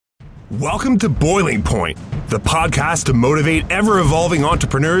Welcome to Boiling Point, the podcast to motivate ever-evolving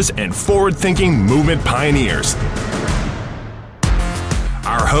entrepreneurs and forward-thinking movement pioneers.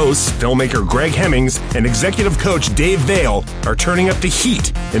 Our hosts, filmmaker Greg Hemmings and executive coach Dave Vale, are turning up the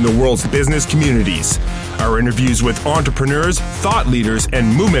heat in the world's business communities. Our interviews with entrepreneurs, thought leaders,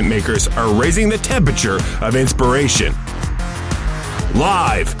 and movement makers are raising the temperature of inspiration.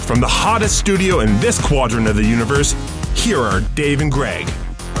 Live from the hottest studio in this quadrant of the universe, here are Dave and Greg.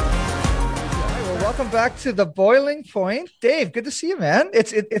 Welcome back to the Boiling Point. Dave, good to see you, man.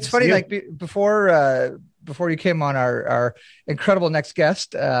 It's funny, like before you came on, our incredible next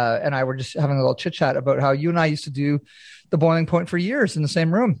guest and I were just having a little chit chat about how you and I used to do the Boiling Point for years in the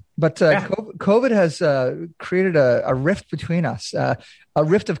same room. But COVID has created a rift between us, a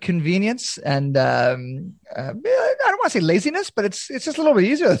rift of convenience and I don't want to say laziness, but it's just a little bit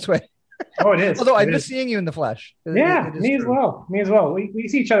easier this way. Oh, it is. Although I miss seeing you in the flesh. Me as well. We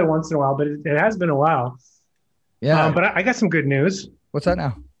see each other once in a while, but it has been a while. Yeah. But I got some good news. What's that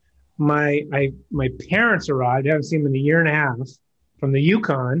now? My parents arrived. I haven't seen them in a year and a half from the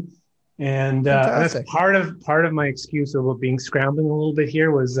Yukon, and that's part of my excuse about being scrambling a little bit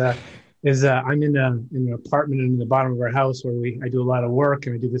here I'm in an apartment in the bottom of our house where I do a lot of work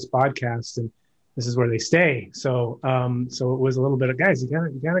and I do this podcast, and this is where they stay. So it was a little bit of, guys, you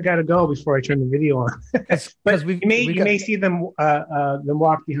got to go before I turn the video on. But you may see them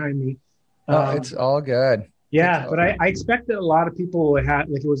walk behind me. It's all good. Yeah, but I expect that a lot of people had,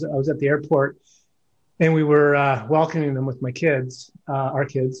 I was at the airport and we were welcoming them with my kids, our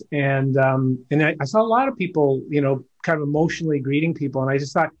kids, and I saw a lot of people, kind of emotionally greeting people, and I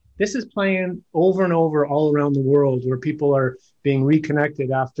just thought, this is playing over and over all around the world where people are being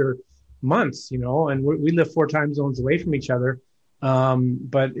reconnected after months, and we live 4 time zones away from each other.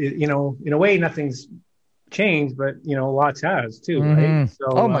 But in a way, nothing's changed, but lots has too, right?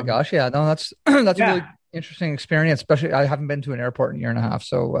 So, my gosh, yeah, no, that's a really interesting experience. Especially, I haven't been to an airport in a year and a half,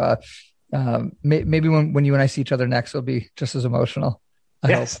 so maybe when you and I see each other next, it'll be just as emotional.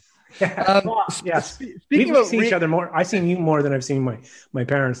 I hope. Yes. Speaking of each other more, I've seen you more than I've seen my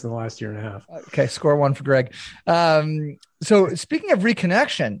parents in the last year and a half. Okay, score 1 for Greg. So speaking of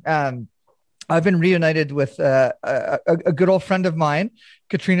reconnection, I've been reunited with a good old friend of mine,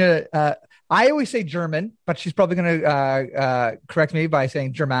 Katrina. I always say German, but she's probably going to correct me by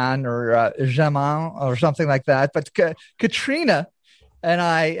saying German or German or something like that. But Katrina and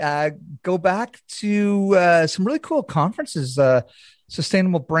I go back to some really cool conferences,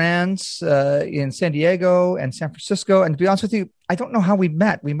 sustainable brands in San Diego and San Francisco. And to be honest with you, I don't know how we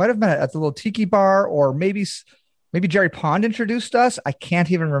met. We might have met at the little tiki bar, or maybe Jerry Pond introduced us. I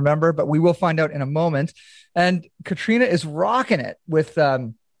can't even remember, but we will find out in a moment. And Katrina is rocking it with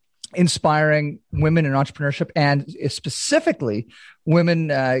inspiring women in entrepreneurship, and specifically women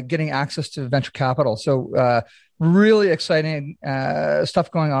getting access to venture capital. So really exciting stuff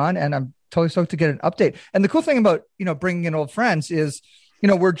going on. And I'm totally stoked to get an update. And the cool thing about, bringing in old friends is,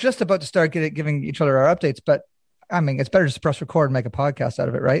 we're just about to start giving each other our updates, but I mean, it's better just to press record and make a podcast out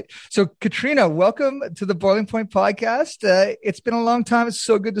of it, right? So Katrina, welcome to the Boiling Point podcast. It's been a long time. It's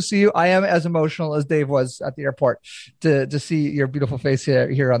so good to see you. I am as emotional as Dave was at the airport to see your beautiful face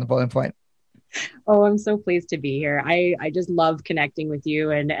here on the Boiling Point. Oh, I'm so pleased to be here. I just love connecting with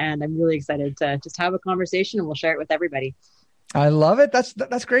you, and I'm really excited to just have a conversation, and we'll share it with everybody. I love it.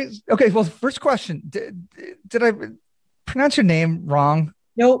 That's great. Okay, well, first question. Did I pronounce your name wrong?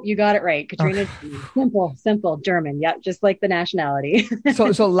 Nope, you got it right. Katrina, simple German. Yeah, just like the nationality.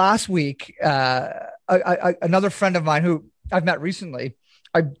 So last week, another friend of mine who I've met recently,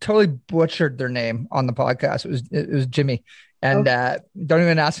 I totally butchered their name on the podcast. It was Jimmy, and don't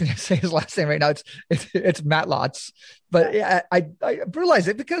even ask me to say his last name right now. It's Matt Lotz, but I brutalize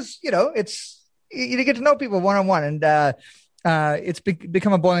it because it's you get to know people one on one, and it's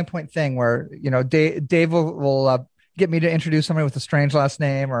become a Boiling Point thing where Dave will get me to introduce somebody with a strange last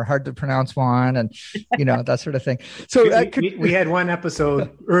name or hard to pronounce one, and that sort of thing. So we had one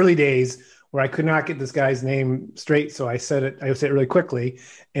episode early days where I could not get this guy's name straight, so I said it really quickly,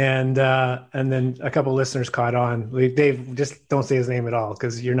 and then a couple of listeners caught on. Dave, just don't say his name at all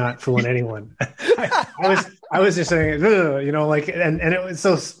because you're not fooling anyone. I was just saying, and it was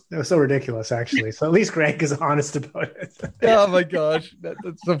so ridiculous actually. So at least Greg is honest about it. Oh my gosh,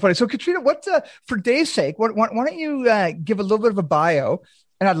 that's so funny. So Katrina, what for Dave's sake, why don't you give a little bit of a bio?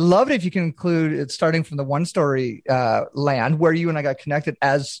 And I'd love it if you can include it starting from the one story land where you and I got connected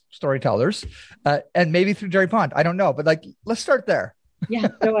as storytellers, and maybe through Jerry Pond. I don't know, but let's start there. Yeah,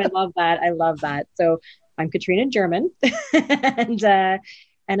 no, I love that. So I'm Katrina German,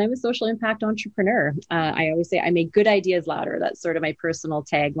 and and I'm a social impact entrepreneur. I always say I make good ideas louder. That's sort of my personal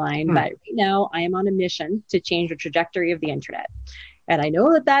tagline. But right now I am on a mission to change the trajectory of the internet. And I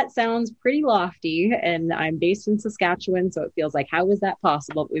know that that sounds pretty lofty, and I'm based in Saskatchewan, so it feels like, how is that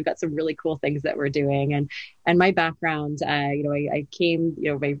possible? But we've got some really cool things that we're doing. And my background, I came,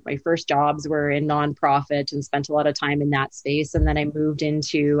 my first jobs were in nonprofit and spent a lot of time in that space. And then I moved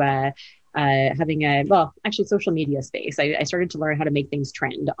into having social media space. I started to learn how to make things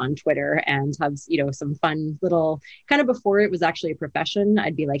trend on Twitter and have, some fun little, kind of before it was actually a profession.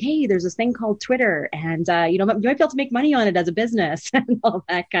 I'd be like, hey, there's this thing called Twitter, and you might be able to make money on it as a business and all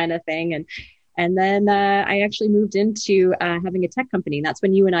that kind of thing. And then I actually moved into having a tech company. And that's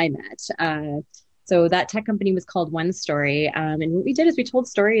when you and I met. So that tech company was called One Story. And what we did is we told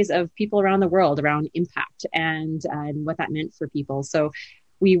stories of people around the world around impact and what that meant for people. So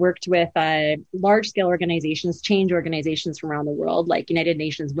we worked with large-scale organizations, change organizations from around the world, like United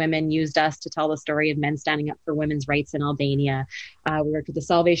Nations Women used us to tell the story of men standing up for women's rights in Albania. We worked with the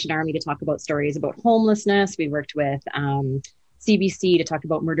Salvation Army to talk about stories about homelessness. We worked with CBC to talk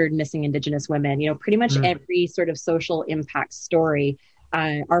about murdered, missing Indigenous women. Pretty much every sort of social impact story.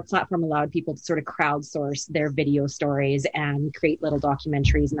 Our platform allowed people to sort of crowdsource their video stories and create little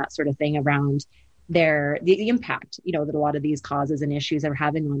documentaries and that sort of thing around the impact, that a lot of these causes and issues are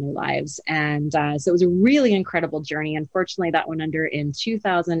having on their lives. And so it was a really incredible journey. Unfortunately, that went under in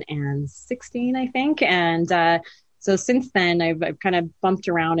 2016, I think. And so since then, I've kind of bumped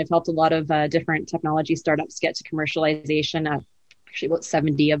around. I've helped a lot of different technology startups get to commercialization. Actually about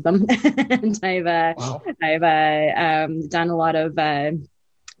 70 of them. And I've done a lot of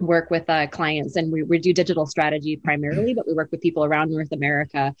work with clients, and we do digital strategy primarily, but we work with people around North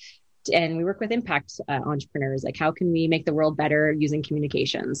America. And we work with impact entrepreneurs, like how can we make the world better using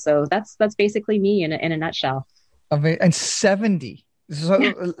communications? So that's basically me in a nutshell. And 70. So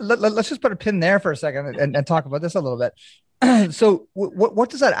let's just put a pin there for a second and talk about this a little bit. So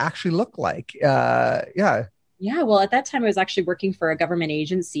what does that actually look like? Yeah, well, at that time, I was actually working for a government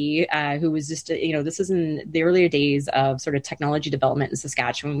agency who was just, this is in the earlier days of sort of technology development in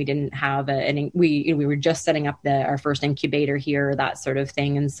Saskatchewan. We didn't have we were just setting up our first incubator here, that sort of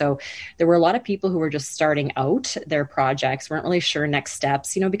thing. And so there were a lot of people who were just starting out their projects, weren't really sure next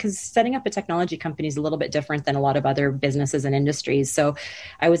steps, because setting up a technology company is a little bit different than a lot of other businesses and industries. So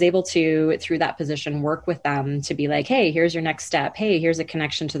I was able to, through that position, work with them to be like, hey, here's your next step. Hey, here's a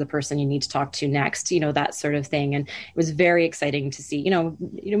connection to the person you need to talk to next, that sort of thing. And it was very exciting to see,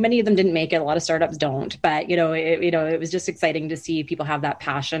 many of them didn't make it. A lot of startups don't, but, it was just exciting to see people have that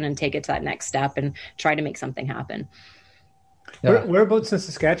passion and take it to that next step and try to make something happen. Yeah. Whereabouts in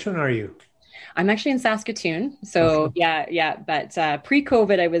Saskatchewan are you? I'm actually in Saskatoon. So okay. Yeah. But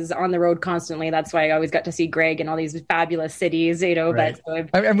pre-COVID, I was on the road constantly. That's why I always got to see Greg in all these fabulous cities, Right.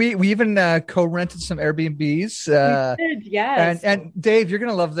 But and we even co-rented some Airbnbs. We did, yes. And Dave, you're going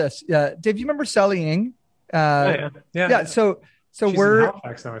to love this. Dave, you remember Sally Ying? Yeah. So she's we're in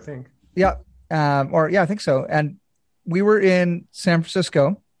Halifax now, I think. Yeah. I think so. And we were in San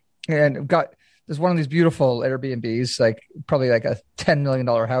Francisco and there's one of these beautiful Airbnbs, like probably like a $10 million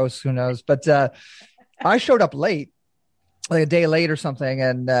house, who knows? But I showed up late, like a day late or something.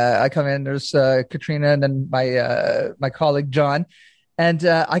 And I come in, there's Katrina and then my colleague, John. And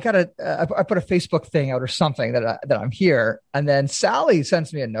I put a Facebook thing out or something that I'm here. And then Sally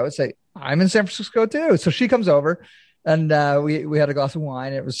sends me a note say, I'm in San Francisco too. So she comes over and we had a glass of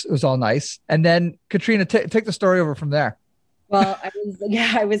wine. It was all nice. And then Katrina, take the story over from there. Well,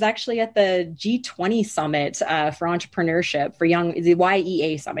 I was actually at the G20 summit for entrepreneurship for the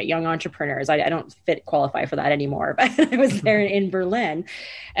YEA summit, young entrepreneurs. I don't qualify for that anymore, but I was there in Berlin,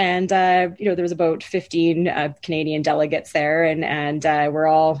 and there was about 15 Canadian delegates there, and we're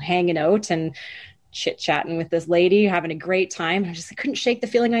all hanging out and chit-chatting with this lady, having a great time. I couldn't shake the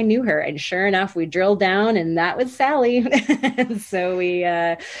feeling I knew her. And sure enough, we drilled down and that was Sally. So we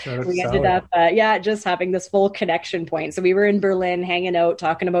ended up, just having this full connection point. So we were in Berlin hanging out,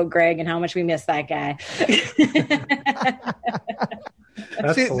 talking about Greg and how much we miss that guy.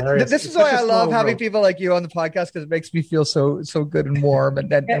 That's hilarious. This is why I love having people like you on the podcast, because it makes me feel so good and warm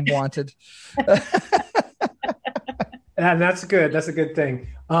and wanted. And that's good. That's a good thing.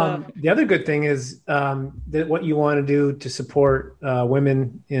 The other good thing is that what you want to do to support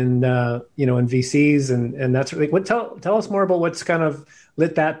women in in VCs and that's like tell us more about what's kind of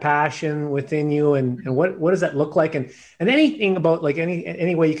lit that passion within you and what does that look like and anything about like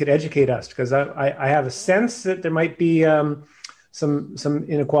any way you could educate us, because I have a sense that there might be some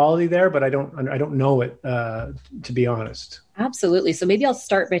inequality there, but I don't know it to be honest. Absolutely. So maybe I'll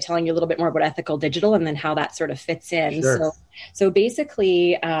start by telling you a little bit more about ethical digital and then how that sort of fits in. Sure. So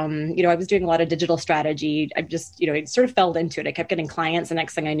basically, I was doing a lot of digital strategy. I just, it sort of fell into it. I kept getting clients. The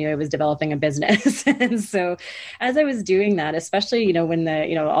next thing I knew, I was developing a business. And so as I was doing that, especially, when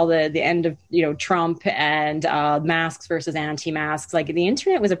all the end of, Trump and masks versus anti-masks, like the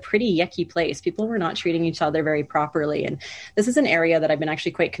internet was a pretty yucky place. People were not treating each other very properly. And this is an area that I've been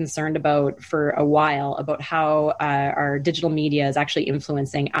actually quite concerned about for a while, about how our digital media is actually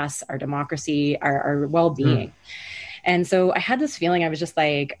influencing us, our democracy, our well-being. And so I had this feeling, I was just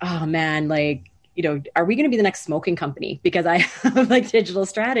like, oh man, like, are we going to be the next smoking company? Because I have like digital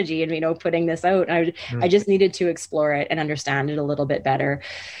strategy and, putting this out. I just needed to explore it and understand it a little bit better.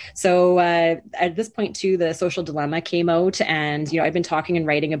 So at this point too, the social dilemma came out, and, I've been talking and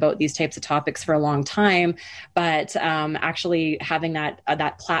writing about these types of topics for a long time, but actually having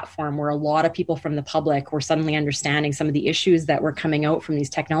that platform where a lot of people from the public were suddenly understanding some of the issues that were coming out from these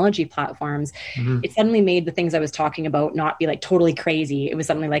technology platforms, it suddenly made the things I was talking about not be like totally crazy. It was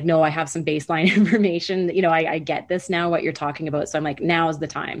suddenly like, no, I have some baseline information. I get this now, what you're talking about. So I'm like, now's the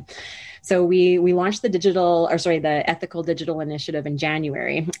time. So we launched the Ethical Digital Initiative in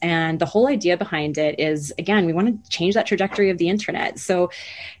January. And the whole idea behind it is, again, we want to change that trajectory of the internet. So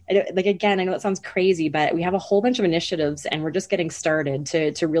again, I know it sounds crazy, but we have a whole bunch of initiatives and we're just getting started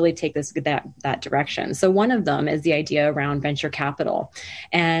to really take that direction. So one of them is the idea around venture capital,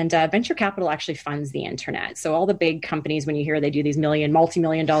 and venture capital actually funds the internet. So all the big companies, when you hear they do these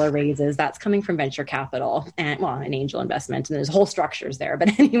multi-million dollar raises, that's coming from venture capital and an angel investment, and there's whole structures there.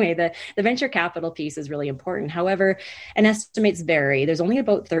 But anyway, the venture capital piece is really important. However, and estimates vary. There's only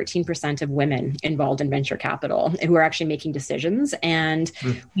about 13% of women involved in venture capital who are actually making decisions. And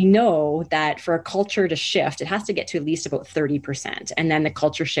we know that for a culture to shift, it has to get to at least about 30%. And then the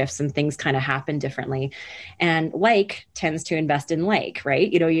culture shifts and things kind of happen differently. And like tends to invest in like,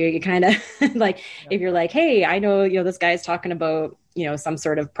 right? You kind of like, if you're like, hey, I know, this guy's talking about, some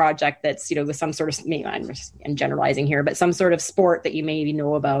sort of project that's, with some sort of, maybe I'm generalizing here, but some sort of sport that you maybe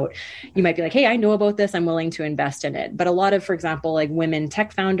know about, you might be like, hey, I know about this, I'm willing to invest in it. But a lot of, for example, like women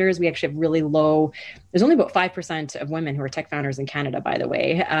tech founders, we actually have really low, there's only about 5% of women who are tech founders in Canada, by the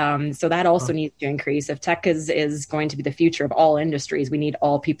way. So that also needs to increase. If tech is going to be the future of all industries, we need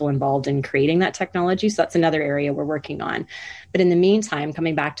all people involved in creating that technology. So that's another area we're working on. But in the meantime,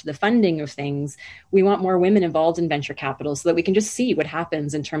 coming back to the funding of things, we want more women involved in venture capital so that we can just see what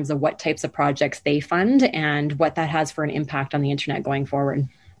happens in terms of what types of projects they fund and what that has for an impact on the internet going forward.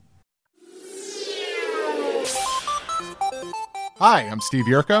 Hi, I'm Steve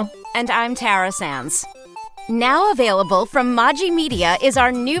Yerko. And I'm Tara Sands. Now available from Maji Media is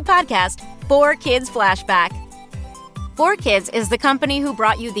our new podcast, 4Kids Flashback. 4Kids is the company who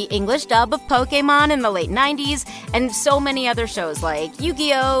brought you the English dub of Pokemon in the late 90s and so many other shows like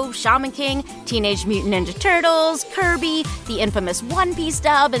Yu-Gi-Oh!, Shaman King, Teenage Mutant Ninja Turtles, Kirby, the infamous One Piece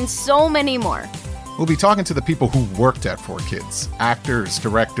dub, and so many more. We'll be talking to the people who worked at 4Kids. Actors,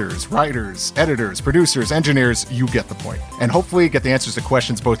 directors, writers, editors, producers, engineers, you get the point. And hopefully get the answers to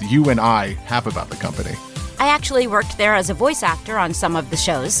questions both you and I have about the company. I actually worked there as a voice actor on some of the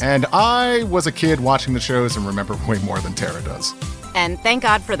shows. And I was a kid watching the shows and remember way more than Tara does. And thank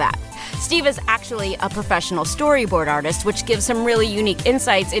God for that. Steve is actually a professional storyboard artist, which gives some really unique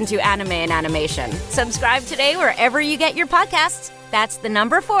insights into anime and animation. Subscribe today wherever you get your podcasts. That's the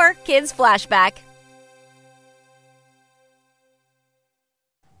number 4 Kids Flashback.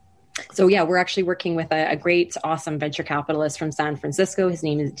 So yeah, we're actually working with a great, awesome venture capitalist from San Francisco. His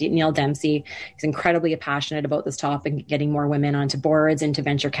name is Neil Dempsey. He's incredibly passionate about this topic, getting more women onto boards, into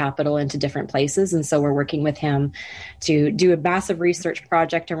venture capital, into different places. And so we're working with him to do a massive research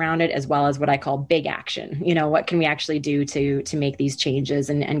project around it, as well as what I call big action. What can we actually do to make these changes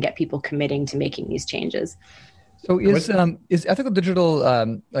and get people committing to making these changes? So is Ethical Digital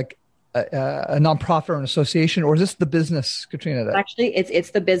a nonprofit or an association, or is this the business, Katrina? Actually,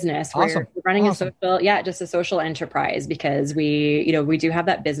 it's the business. Awesome. We're running a social enterprise, because we do have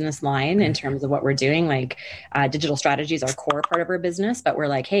that business line in terms of what we're doing. Like digital strategy is our core part of our business, but we're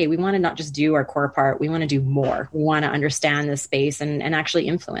like, hey, we want to not just do our core part, we want to do more. We want to understand this space and actually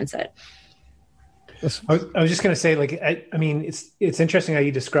influence it. I was just going to say, I mean, it's interesting how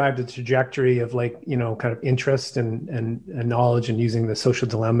you described the trajectory of kind of interest and knowledge and using the social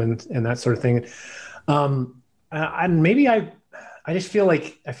dilemma and that sort of thing. And maybe I just feel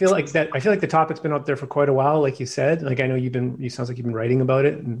like the topic's been out there for quite a while, like you said. Like I know sounds like you've been writing about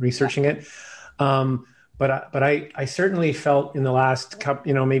it and researching it. But I certainly felt in the last couple,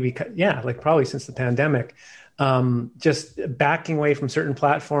 probably since the pandemic, just backing away from certain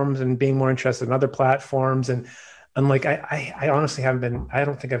platforms and being more interested in other platforms. And And like, I honestly I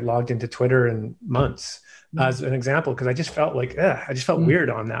don't think I've logged into Twitter in months as an example, because I just felt like, I just felt weird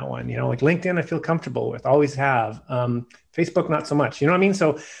on that one, like LinkedIn, I feel comfortable with, always have, Facebook, not so much, you know what I mean?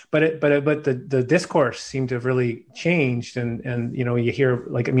 So, but the discourse seemed to have really changed. And, you hear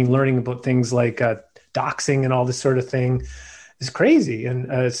like, learning about things like, doxing and all this sort of thing is crazy.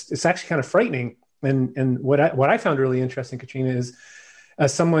 And it's actually kind of frightening. And what I found really interesting, Katrina, is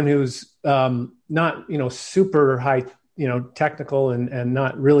as someone who's not, super high, technical and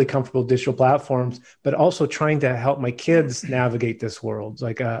not really comfortable with digital platforms, but also trying to help my kids navigate this world,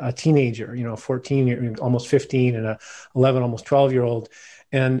 like a teenager, 14, almost 15, and a 11, almost 12-year-old.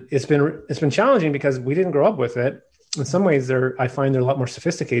 And it's been challenging because we didn't grow up with it. In some ways, I find they're a lot more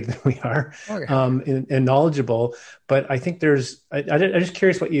sophisticated than we are, and knowledgeable. But I think I'm just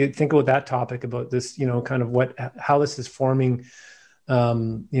curious what you think about that topic, about this, kind of how this is forming,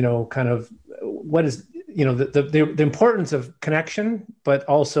 kind of what is, the importance of connection, but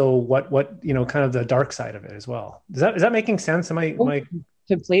also what kind of the dark side of it as well. Is that making sense? Am I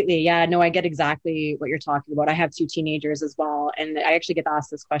Completely. Yeah, no, I get exactly what you're talking about. I have 2 teenagers as well. And I actually get asked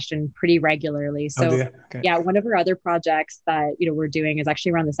this question pretty regularly. So okay. Yeah, one of our other projects that, we're doing is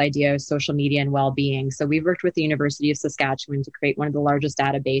actually around this idea of social media and well-being. So we've worked with the University of Saskatchewan to create one of the largest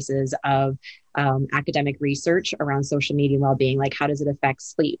databases of academic research around social media and well-being. Like, how does it affect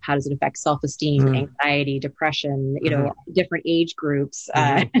sleep? How does it affect self-esteem, anxiety, depression, different age groups,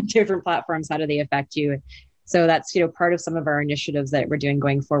 different platforms, how do they affect you? So that's, part of some of our initiatives that we're doing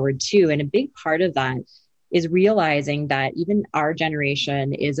going forward too. And a big part of that is realizing that even our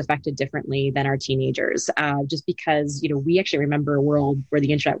generation is affected differently than our teenagers, just because, we actually remember a world where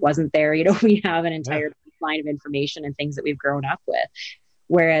the internet wasn't there. We have an entire line of information and things that we've grown up with.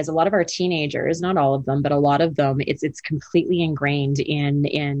 Whereas a lot of our teenagers, not all of them, but a lot of them, it's completely ingrained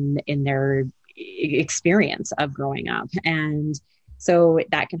in their experience of growing up. And so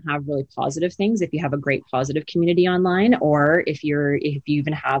that can have really positive things if you have a great positive community online, or if you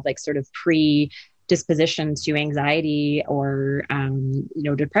even have like sort of predisposition to anxiety or,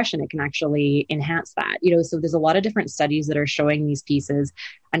 depression, it can actually enhance that, so there's a lot of different studies that are showing these pieces.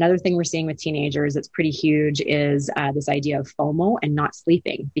 Another thing we're seeing with teenagers that's pretty huge is this idea of FOMO and not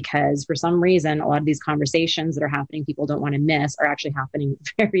sleeping, because for some reason, a lot of these conversations that are happening, people don't want to miss, are actually happening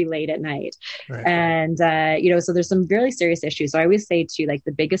very late at night. Right. And, so there's some really serious issues. So I always say too, like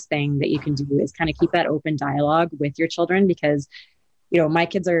the biggest thing that you can do is kind of keep that open dialogue with your children, because my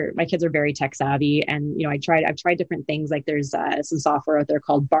kids are very tech savvy, and I've tried different things. Like there's some software out there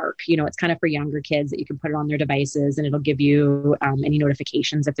called Bark. It's kind of for younger kids that you can put it on their devices, and it'll give you any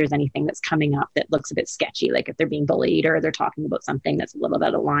notifications if there's anything that's coming up that looks a bit sketchy, like if they're being bullied or they're talking about something that's a little bit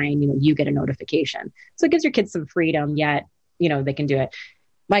out of line. You get a notification, so it gives your kids some freedom. Yet they can do it.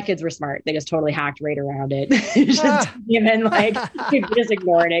 My kids were smart. They just totally hacked right around it. Even like just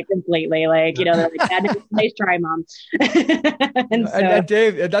ignored it completely. Like, they're like, nice try, Mom. and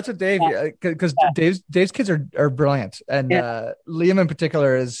Dave, that's what Dave, because Dave's kids are brilliant. And Liam in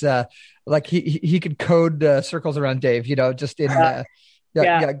particular is like he could code circles around Dave, just in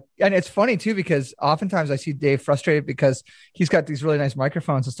yeah. And it's funny too, because oftentimes I see Dave frustrated because he's got these really nice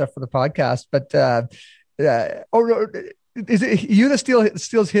microphones and stuff for the podcast, but is it you that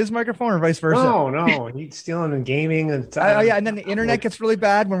steals his microphone or vice versa? No, he's stealing in gaming and and then the internet gets really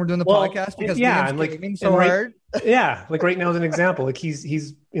bad when we're doing the podcast because Liam's gaming so hard. Like right now as an example, like he's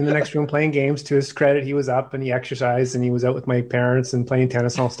in the next room playing games. To his credit, he was up and he exercised and he was out with my parents and playing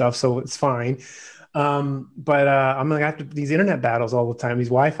tennis and all stuff, so it's fine. But I'm like, after these internet battles all the time, these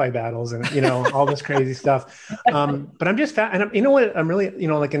Wi-Fi battles and, all this crazy stuff. But I'm just fat. And you know what? I'm really,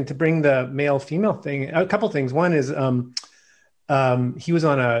 and to bring the male female thing, a couple things. One is, he was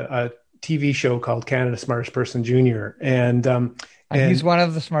on a TV show called Canada's Smartest Person Junior. And he's one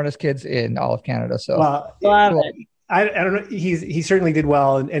of the smartest kids in all of Canada. So cool. I don't know. He certainly did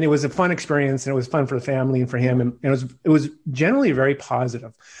well. And it was a fun experience, and it was fun for the family and for him. And it was generally very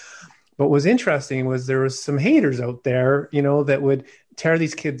positive. But what was interesting was there was some haters out there, that would tear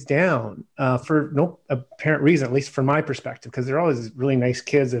these kids down for no apparent reason, at least from my perspective, because they're always really nice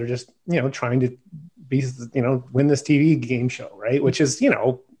kids that are just, trying to be, win this TV game show, right? Which is,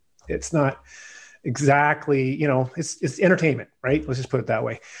 it's not exactly, it's entertainment, right? Let's just put it that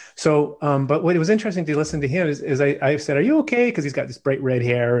way. So, but what it was interesting to listen to him is I said, are you okay? Because he's got this bright red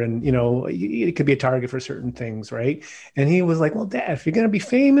hair and, it could be a target for certain things, right? And he was like, well, Dad, if you're going to be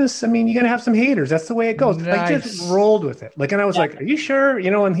famous, you're going to have some haters. That's the way it goes. Nice. Like, just rolled with it. Like, and I was like, are you sure?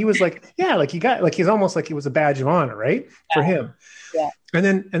 And he was like, yeah, like he's almost like it was a badge of honor, right? For him. Yeah. And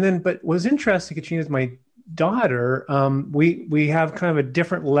then, but what was interesting, Katrina, is my daughter, we have kind of a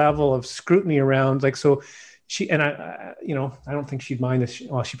different level of scrutiny around, like, so I don't think she'd mind this.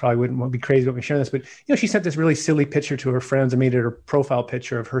 Well, she probably wouldn't be crazy about me sharing this, but she sent this really silly picture to her friends and made it her profile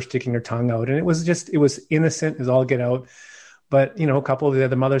picture of her sticking her tongue out. And it was innocent as all get out. But, a couple of the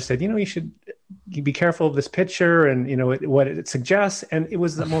other mothers said, you should be careful of this picture and, what it suggests. And it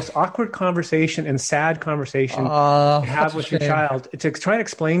was the most awkward conversation and sad conversation to have with your child, to try to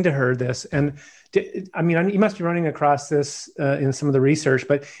explain to her this. And you must be running across this in some of the research,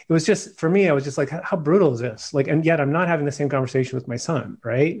 but it was just, for me, I was just like, how brutal is this? Like, and yet I'm not having the same conversation with my son,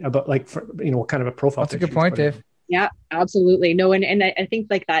 right? About what kind of a profile. That's a good point, Dave. Yeah, absolutely. No, and I think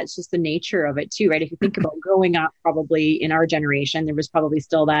like that's just the nature of it too, right? If you think about growing up, probably in our generation, there was probably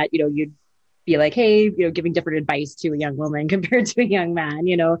still that, you'd be like, hey, giving different advice to a young woman compared to a young man,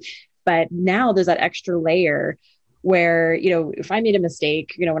 but now there's that extra layer where, if I made a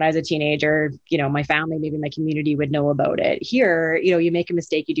mistake, when I was a teenager, my family, maybe my community would know about it. Here, you make a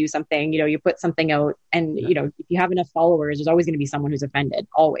mistake, you do something, you put something out and, if you have enough followers, there's always going to be someone who's offended,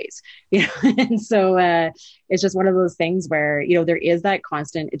 always, and so it's just one of those things where, there is that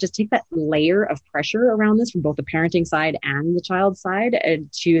constant, it just takes that layer of pressure around this from both the parenting side and the child side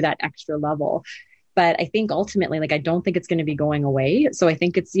to that extra level. But I think ultimately, I don't think it's going to be going away. So I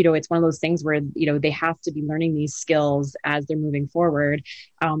think it's, it's one of those things where, they have to be learning these skills as they're moving forward,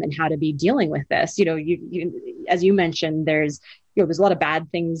 and how to be dealing with this. You as you mentioned, there's a lot of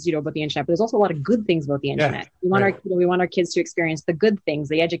bad things, about the internet, but there's also a lot of good things about the internet. Yeah, we want our kids to experience the good things,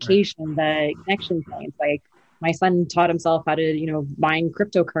 the education, the connection points. Like my son taught himself how to, mine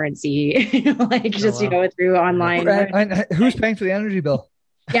cryptocurrency, through online. And who's paying for the energy bill?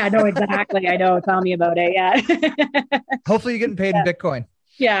 Yeah, no, exactly. I know. Tell me about it. Yeah. Hopefully you're getting paid in Bitcoin.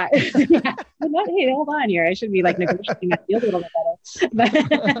 Yeah. Yeah. Hey, hold on here. I should be negotiating that deal a little bit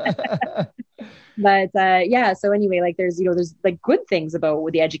better. But yeah. So anyway, there's good things about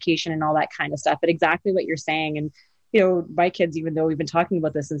with the education and all that kind of stuff, but exactly what you're saying. And, my kids, even though we've been talking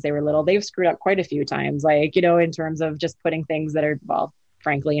about this since they were little, they've screwed up quite a few times, in terms of just putting things that are, well,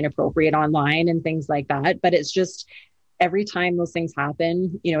 frankly, inappropriate online and things like that. But it's just, every time those things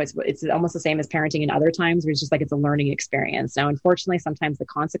happen, it's almost the same as parenting in other times where it's just it's a learning experience. Now, unfortunately, sometimes the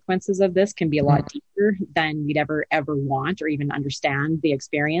consequences of this can be a lot deeper than we'd ever want or even understand the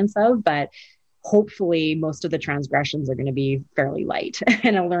experience of. But hopefully most of the transgressions are going to be fairly light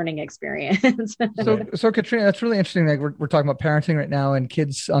and a learning experience. So Katrina, that's really interesting. We're talking about parenting right now and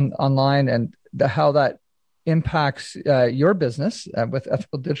kids online and how that impacts your business with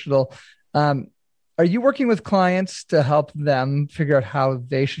Ethical Digital. Are you working with clients to help them figure out how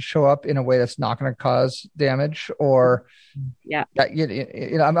they should show up in a way that's not going to cause damage? Or,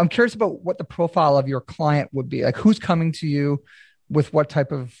 I'm curious about what the profile of your client would be. Who's coming to you with what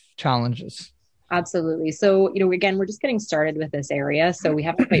type of challenges? Absolutely. So, again, we're just getting started with this area. So we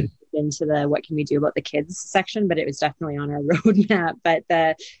haven't quite moved into the what can we do about the kids section, but it was definitely on our roadmap. But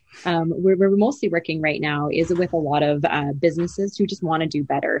we're mostly working right now is with a lot of businesses who just want to do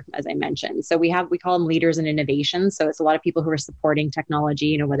better, as I mentioned. So we call them leaders in innovation. So it's a lot of people who are supporting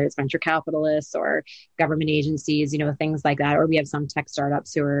technology, whether it's venture capitalists or government agencies, things like that. Or we have some tech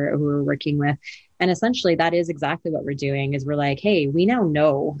startups who are working with. And essentially that is exactly what we're doing is we're like, hey, we now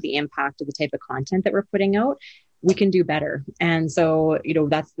know the impact of the type of content that we're putting out. We can do better. And so,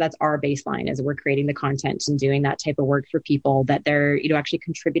 that's our baseline is we're creating the content and doing that type of work for people that they're, actually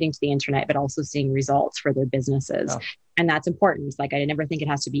contributing to the internet, but also seeing results for their businesses. Oh. And that's important. It's I never think it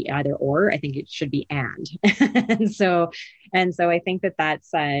has to be either or. I think it should be and. and so I think that's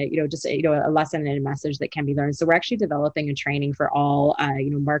just a lesson and a message that can be learned. So we're actually developing a training for all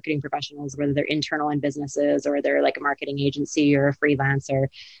marketing professionals, whether they're internal in businesses or they're a marketing agency or a freelancer,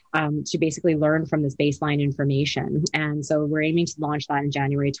 to basically learn from this baseline information. And so we're aiming to launch that in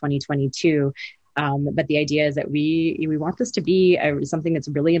January 2022. But the idea is that we want this to be something that's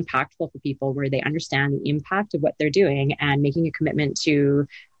really impactful for people where they understand the impact of what they're doing and making a commitment to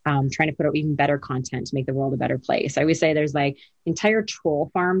trying to put out even better content to make the world a better place. I always say there's entire troll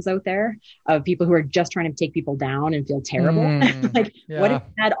farms out there of people who are just trying to take people down and feel terrible. What if you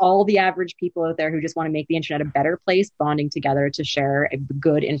had all the average people out there who just want to make the internet a better place, bonding together to share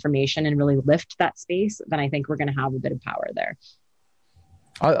good information and really lift that space, then I think we're going to have a bit of power there.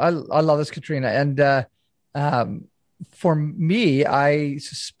 I love this, Katrina. And for me, my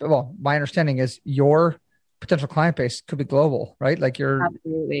understanding is your potential client base could be global, right?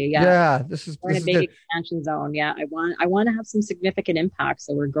 Absolutely, yeah. Yeah, we're in a big expansion zone. Yeah, I want to have some significant impact,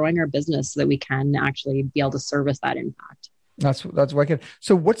 so we're growing our business so that we can actually be able to service that impact. That's wicked.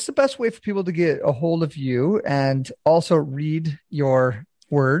 So, what's the best way for people to get a hold of you and also read your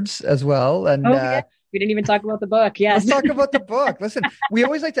words as well? And We didn't even talk about the book. Yes. Let's talk about the book. Listen, we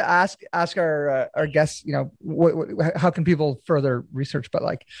always like to ask our guests, how can people further research? But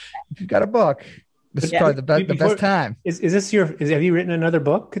like, if you've got a book, this is probably the best time. Have you written another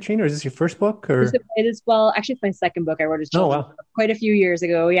book, Katrina, or is this your first book? Or it is, well, actually it's my second book. I wrote quite a few years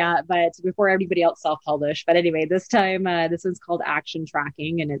ago. Yeah. But before everybody else self-published. But anyway, this time, this is called Action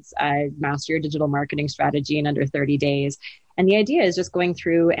Tracking, and it's Master Your Digital Marketing Strategy in Under 30 Days. And the idea is just going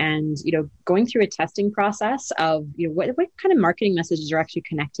through a testing process of, what kind of marketing messages are actually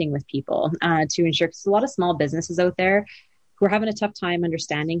connecting with people to ensure, because there's a lot of small businesses out there who are having a tough time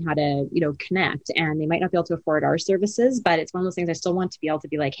understanding how to, connect, and they might not be able to afford our services, but it's one of those things I still want to be able to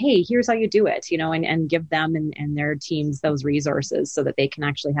be like, hey, here's how you do it, and give them and their teams those resources so that they can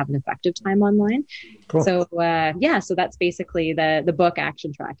actually have an effective time online. Cool. So, so that's basically the book,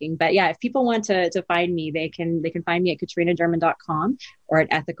 Action Tracking. But yeah, if people want to find me, they can find me at katrinagerman.com or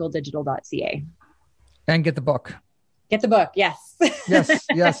at ethicaldigital.ca. And get the book. Get the book. Yes.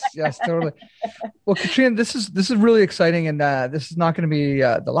 yes, totally. Well, Katrina, this is really exciting. And this is not going to be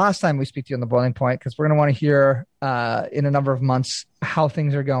the last time we speak to you on the Boiling Point, because we're going to want to hear in a number of months how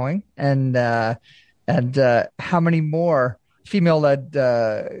things are going and how many more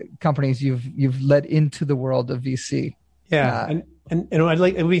female-led companies you've led into the world of VC. Yeah. And it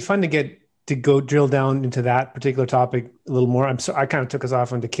would be fun to go drill down into that particular topic a little more. I kind of took us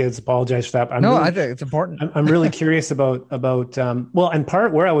off onto kids. Apologize for that. I think it's important. I'm really curious about and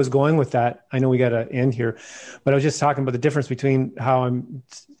part where I was going with that. I know we got to end here, but I was just talking about the difference between how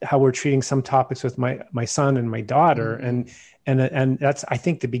we're treating some topics with my son and my daughter, and that's, I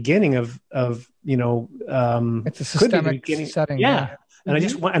think, the beginning of it's a systemic setting. Yeah. And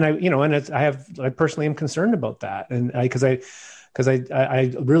I personally am concerned about that, and because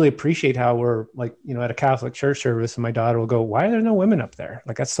I really appreciate how we're like, at a Catholic church service, and my daughter will go, why are there no women up there?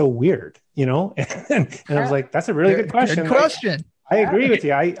 Like, that's so weird, and I was like, that's a really good question. Good question. I agree with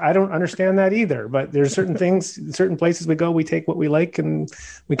you. I don't understand that either, but there's certain things, certain places we go, we take what we like, and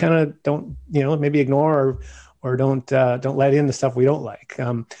we kind of don't, maybe ignore or don't let in the stuff we don't like.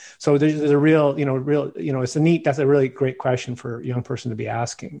 So there's a real, that's a really great question for a young person to be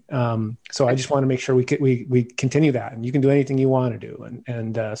asking. So I just want to make sure we continue that, and you can do anything you want to do.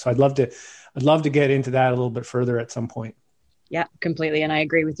 And so I'd love to get into that a little bit further at some point. Yeah, completely. And I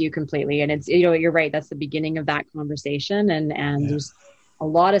agree with you completely. And it's, you're right. That's the beginning of that conversation. And there's a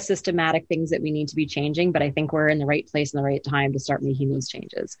lot of systematic things that we need to be changing, but I think we're in the right place and the right time to start making those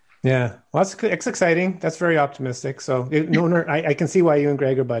changes. Yeah. Well, it's exciting. That's very optimistic. So I can see why you and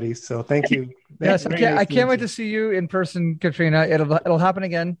Greg are buddies. So thank you. Yes. I can't wait to see you in person, Katrina. It'll happen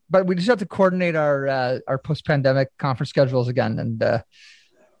again, but we just have to coordinate our post-pandemic conference schedules again.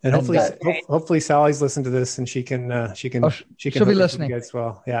 And hopefully Sally's listened to this and she can she'll be listening as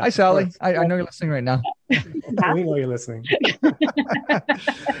well. Yeah. Hi, Sally. I know you're listening right now. We know you're listening.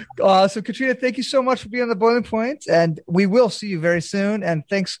 So Katrina, thank you so much for being on the Boiling Point, and we will see you very soon. And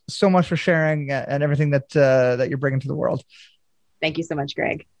thanks so much for sharing and everything that you're bringing to the world. Thank you so much,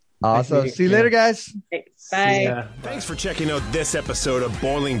 Greg. Awesome. See you later, guys. Bye. Thanks for checking out this episode of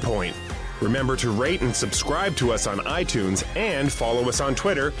Boiling Point. Remember to rate and subscribe to us on iTunes and follow us on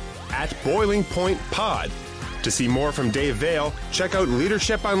Twitter at Boiling Point Pod. To see more from Dave Vale, check out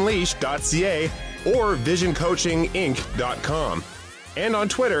leadershipunleashed.ca or visioncoachinginc.com. And on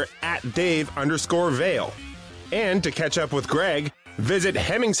Twitter at Dave_Vale. And to catch up with Greg, visit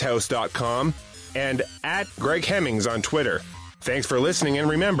hemmingshouse.com and at Greg Hemmings on Twitter. Thanks for listening, and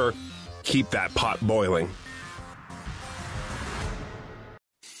remember, keep that pot boiling.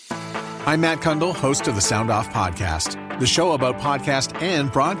 I'm Matt Kundle, host of the Sound Off Podcast, the show about podcast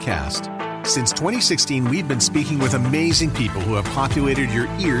and broadcast. Since 2016, we've been speaking with amazing people who have populated your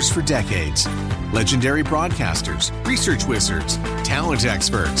ears for decades. Legendary broadcasters, research wizards, talent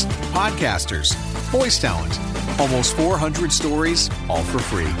experts, podcasters, voice talent. Almost 400 stories, all for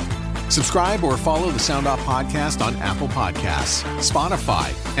free. Subscribe or follow the Sound Off Podcast on Apple Podcasts,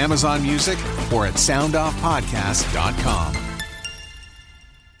 Spotify, Amazon Music, or at soundoffpodcast.com.